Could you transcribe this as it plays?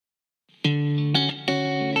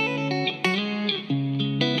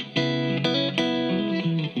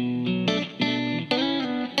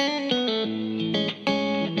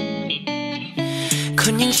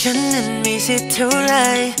ฉันนั้นมีสิทธิ์เท่าไร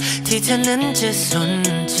ที่เธอนั้นจะสน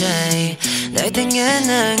ใจได้แต่เงยห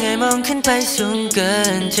น้าไงมองขึ้นไปสูงเกิ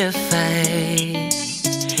นจะไฟ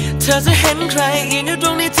เธอจะเห็นใครยืนอยู่ตร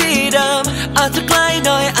งนี้ที่เดิมอาจจะไกลห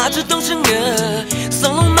น่อยอาจจะต้องชะเง้อส่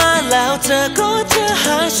งลงมาแล้วเธอก็จะห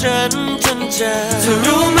าฉันจนเจอเธอ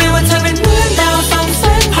รู้ไหมว่าเธอเป็นเหมือนดาวส่องแส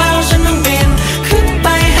งพาฉันต้องบินขึ้นไป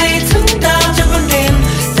ให้ถึงดาวจากบนดิน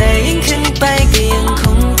แต่ยิ่งขึ้นไปก็ยังค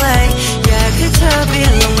งไกลอยากให้เธอบิ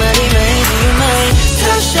นลงมาได้ไหมได้ไหม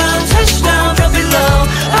Touch down drop below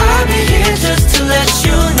I'll be here just to let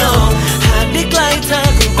you know หากได้ใกล้เธอ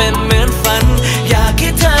คงเป็นเหมือนฝันอยากให้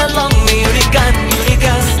เธอลองมาอยู่ด้วยกัน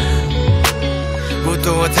รู้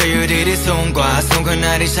ตัวว่าเธออยู่ดีที่สูงกว่าสูงขน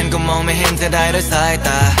าดที่ฉันก็มองไม่เห็นเธอได้ด้วยสายต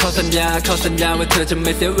าขอสัญญาว่าเธอจะไ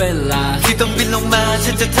ม่เสียเวลาที่ต้องบินลงมา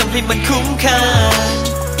ฉันจะทำให้มันคุ้มค่า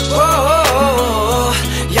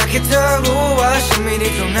อยากให้เธอรู้ว่าฉันไม่ได้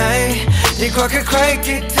ตรงไหนดีกว่าใครๆ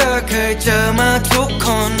ที่เธอเคยเจอมาทุกค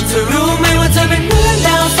นเธอรู้ไหมว่าเธอเป็นเหมือนด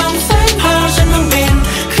าวส่องแสงพาฉันต้องบิน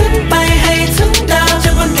ขึ้นไปให้ถึงดาวจ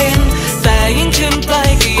ากบนดินแต่ยิ่งขึ้นไป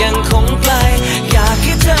ก็ยังคงไกลอยากใ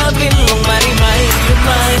ห้เธอบินลงมาได้ไหมได้ไหม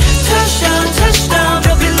Touch down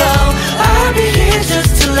drop below I'll be here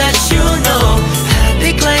just to let you know หากได้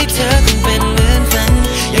ใกล้เธอคงเป็นเหมือนฝัน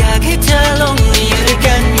อยากให้เธอลงมาอยู่ด้วย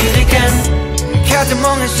กันแค่จะม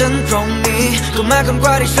องให้ฉันตรงนี้ก็มากเกินก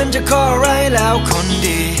ว่าที่ฉันจะขออะไรแล้วคน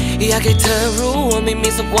ดีอยากให้เธอรู้ว่าไม่มี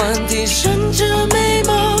สักวันที่ฉันจะไม่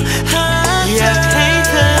มองหาอยากให้